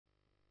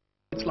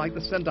It's like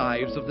the St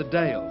Ives of the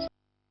Dales.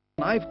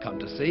 The one I've come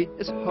to see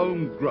is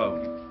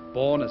homegrown,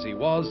 born as he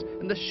was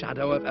in the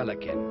shadow of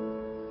Ellerkin.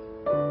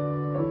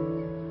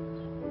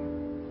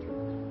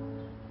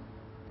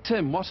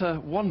 Tim, what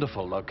a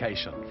wonderful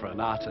location for an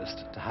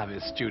artist to have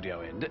his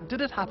studio in.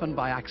 Did it happen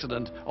by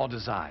accident or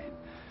design?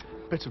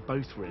 Bit of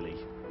both, really.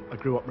 I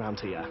grew up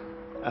round here,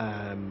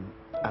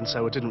 and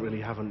so I didn't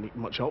really have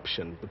much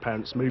option. The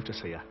parents moved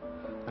us here,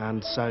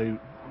 and so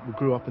we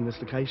grew up in this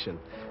location.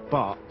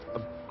 But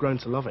I've grown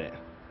to love it,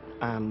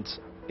 and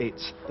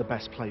it's the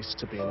best place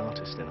to be an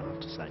artist in, I have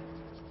to say.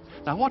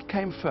 Now, what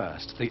came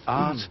first, the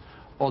art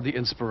or the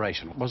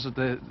inspiration? Was it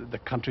the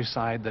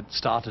countryside that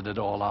started it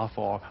all off,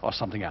 or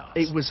something else?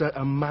 It was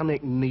a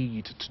manic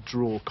need to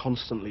draw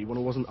constantly when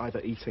I wasn't either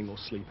eating or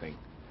sleeping,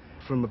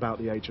 from about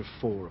the age of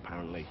 4,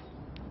 apparently.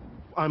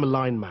 I'm a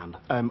line man.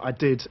 I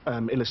did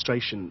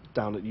illustration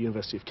down at the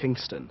University of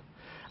Kingston,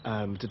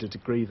 did a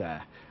degree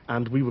there,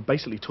 and we were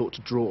basically taught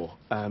to draw.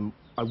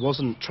 I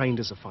wasn't trained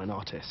as a fine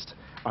artist.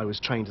 I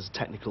was trained as a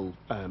technical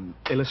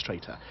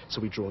illustrator,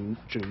 so we drew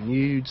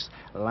nudes,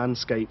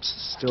 landscapes,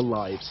 still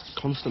lifes,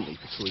 constantly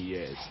for 3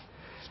 years.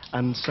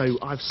 And so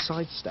I've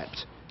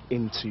sidestepped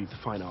into the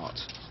fine art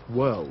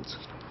world.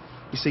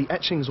 You see,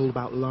 etching is all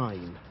about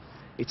line.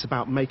 It's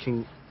about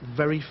making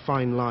very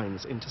fine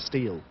lines into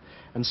steel,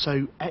 and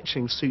so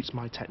etching suits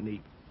my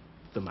technique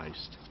the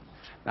most.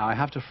 Now, I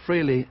have to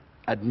freely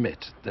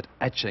admit that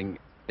etching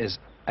is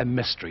a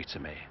mystery to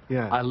me.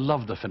 Yeah. I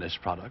love the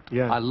finished product.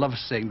 Yeah. I love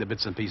seeing the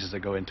bits and pieces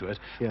that go into it,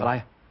 Yeah. but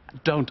I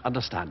don't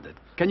understand it.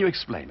 Can you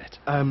explain it?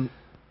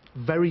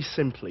 Very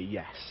simply,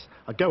 yes.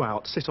 I go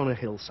out, sit on a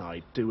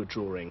hillside, do a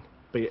drawing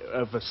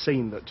of a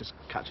scene that just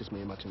catches my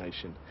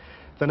imagination.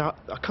 Then I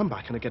come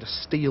back and I get a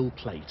steel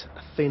plate,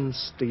 a thin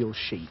steel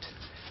sheet,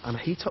 and I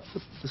heat up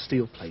the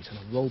steel plate and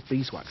I roll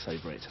beeswax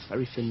over it, a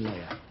very thin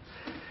layer.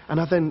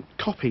 And I then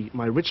copy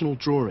my original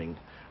drawing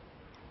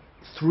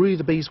through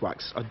the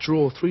beeswax. I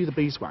draw through the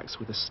beeswax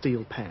with a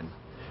steel pen,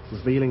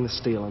 revealing the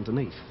steel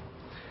underneath.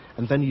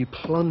 And then you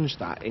plunge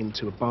that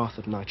into a bath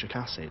of nitric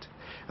acid,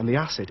 and the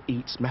acid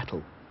eats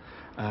metal.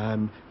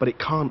 But it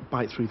can't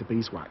bite through the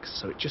beeswax,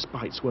 so it just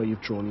bites where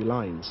you've drawn your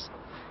lines.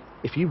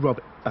 If you rub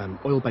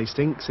oil-based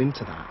inks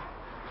into that,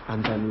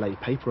 and then lay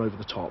paper over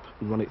the top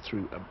and run it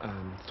through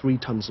 3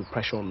 tons of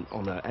pressure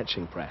on an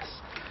etching press,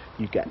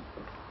 you get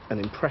an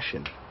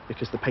impression,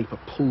 because the paper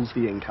pulls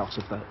the ink out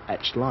of the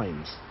etched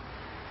lines.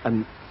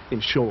 And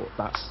in short,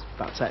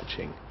 that's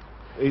etching.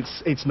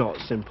 It's not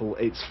simple,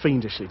 it's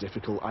fiendishly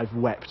difficult. I've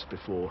wept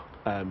before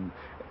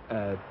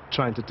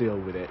trying to deal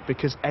with it,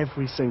 because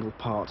every single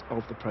part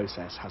of the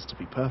process has to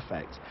be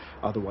perfect,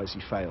 otherwise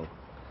you fail.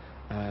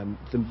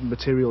 The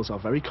materials are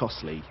very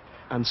costly,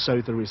 and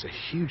so there is a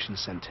huge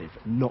incentive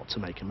not to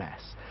make a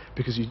mess,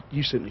 because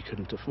you certainly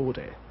couldn't afford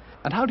it.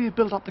 And how do you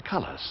build up the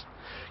colours?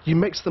 You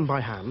mix them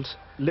by hand,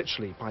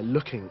 literally by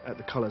looking at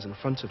the colours in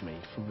front of me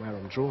from where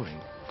I'm drawing.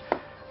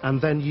 And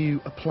then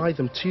you apply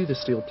them to the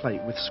steel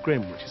plate with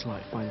scrim, which is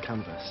like fine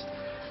canvas,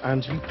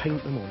 and you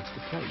paint them onto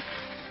the plate.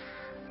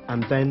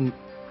 And then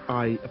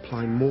I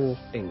apply more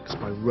inks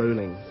by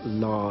rolling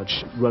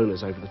large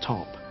rollers over the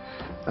top,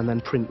 and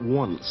then print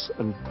once,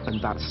 and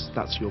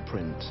that's your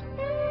print.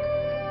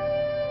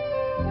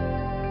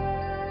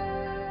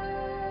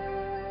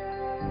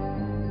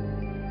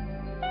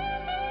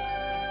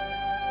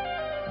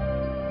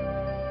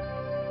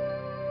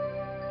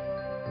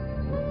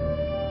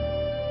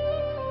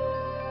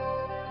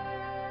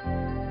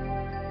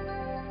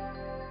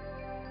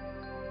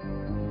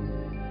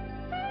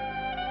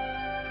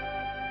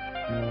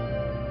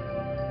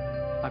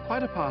 Now,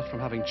 quite apart from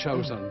having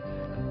chosen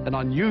an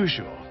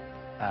unusual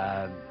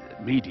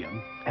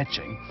medium,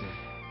 etching,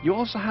 you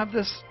also have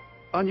this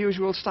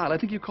unusual style. I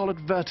think you call it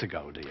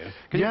vertigo, do you?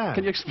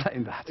 Can you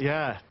explain that?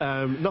 Yeah,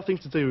 nothing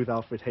to do with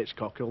Alfred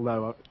Hitchcock,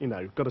 although,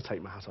 got to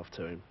take my hat off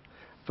to him.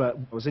 But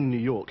I was in New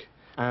York,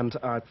 and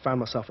I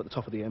found myself at the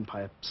top of the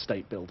Empire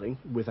State Building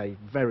with a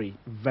very,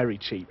 very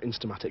cheap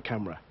Instamatic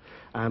camera.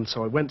 And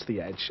so I went to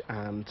the edge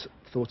and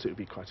thought it would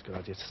be quite a good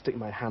idea to stick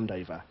my hand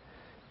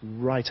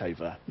right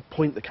over,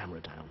 point the camera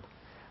down,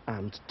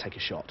 and take a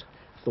shot.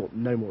 Thought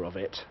no more of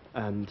it,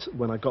 and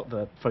when I got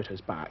the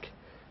photos back,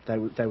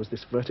 there was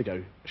this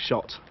vertigo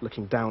shot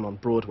looking down on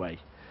Broadway,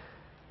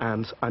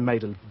 and I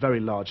made a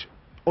very large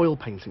oil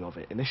painting of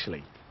it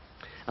initially,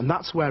 and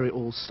that's where it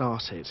all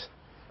started.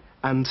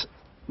 And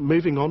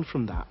moving on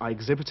from that, I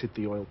exhibited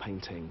the oil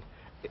painting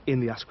in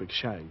the Asquith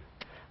show,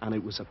 and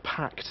it was a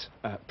packed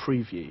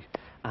preview,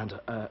 and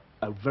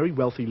a very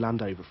wealthy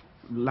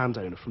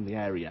landowner from the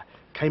area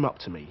came up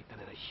to me,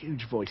 and in a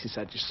huge voice he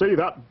said, "You see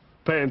that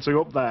painting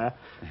up there?"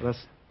 And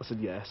I said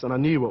yes, and I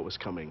knew what was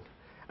coming.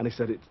 And he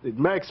said, it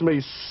makes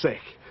me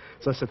sick.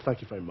 So I said,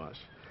 "Thank you very much."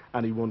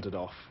 And he wandered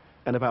off.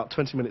 And about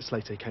 20 minutes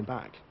later he came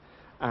back,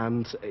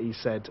 and he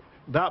said,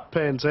 "That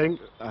painting?"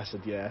 I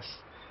said, "Yes."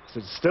 He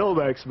said, "It still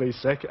makes me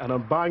sick, and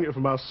I'm buying it for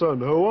my son,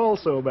 who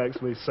also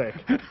makes me sick."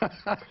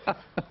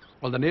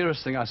 Well, the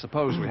nearest thing I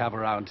suppose we have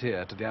around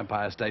here to the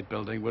Empire State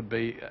Building would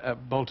be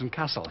Bolton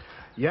Castle.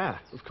 Yeah,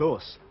 of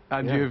course.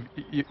 And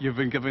Yeah. you've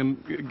been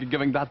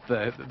giving that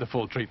the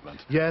full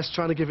treatment. Yes,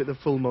 trying to give it the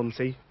full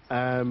Monty.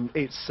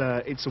 It's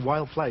a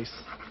wild place.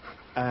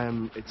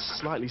 It's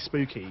slightly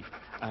spooky,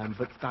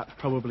 but that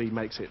probably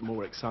makes it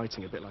more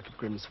exciting, a bit like a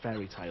Grimm's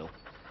fairy tale.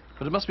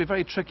 But it must be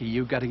very tricky,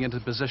 you getting into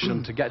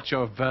position to get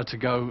your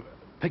vertigo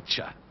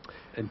picture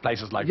in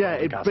places like Yeah,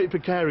 Castle. it's a bit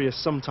precarious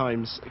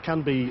sometimes. It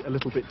can be a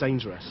little bit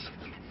dangerous.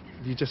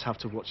 You just have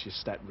to watch your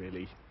step,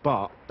 really.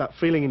 But that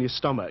feeling in your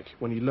stomach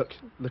when you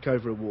look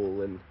over a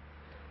wall and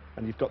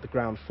you've got the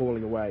ground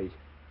falling away,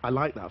 I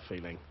like that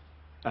feeling,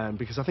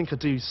 because I think I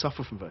do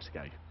suffer from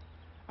vertigo,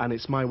 and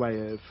it's my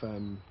way of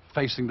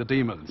facing the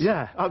demons.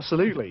 Yeah,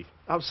 absolutely,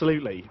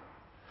 absolutely.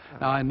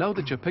 Now, I know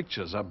that your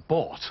pictures are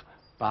bought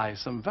by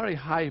some very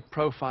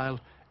high-profile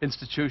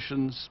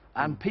institutions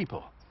and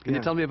people. Can you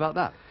Yeah. tell me about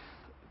that?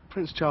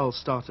 Prince Charles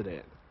started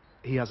it.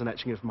 He has an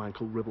etching of mine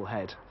called Ribble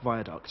Head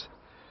Viaduct,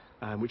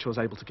 which I was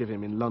able to give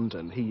him in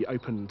London. He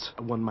opened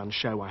a one-man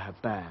show I had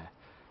there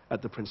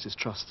at the Prince's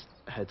Trust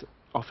head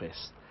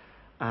office,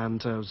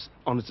 and I was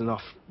honoured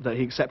enough that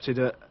he accepted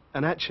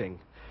an etching.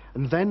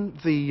 And then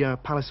the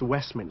Palace of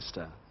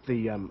Westminster,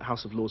 the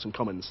House of Lords and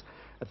Commons,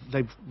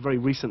 they've very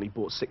recently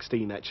bought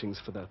 16 etchings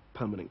for the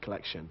permanent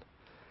collection.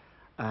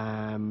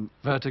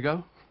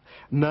 Vertigo?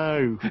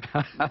 No,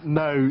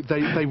 no,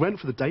 they went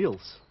for the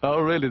Dales. Oh,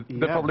 really? Yeah.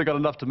 They've probably got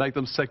enough to make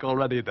them sick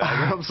already then.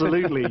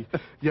 Absolutely,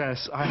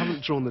 yes. I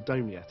haven't drawn the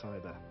dome yet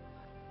either.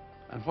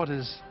 And what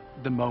is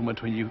the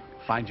moment when you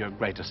find your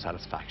greatest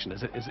satisfaction?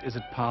 Is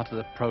it part of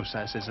the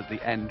process? Is it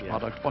the end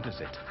product? What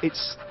is it?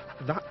 It's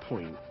that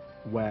point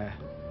where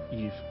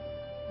you've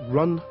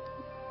run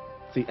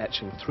the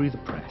etching through the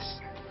press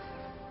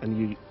and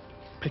you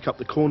pick up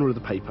the corner of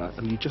the paper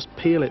and you just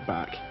peel it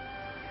back,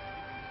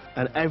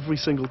 and every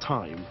single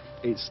time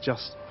it's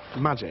just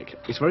magic.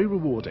 It's very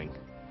rewarding.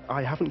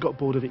 I haven't got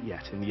bored of it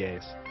yet in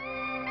years.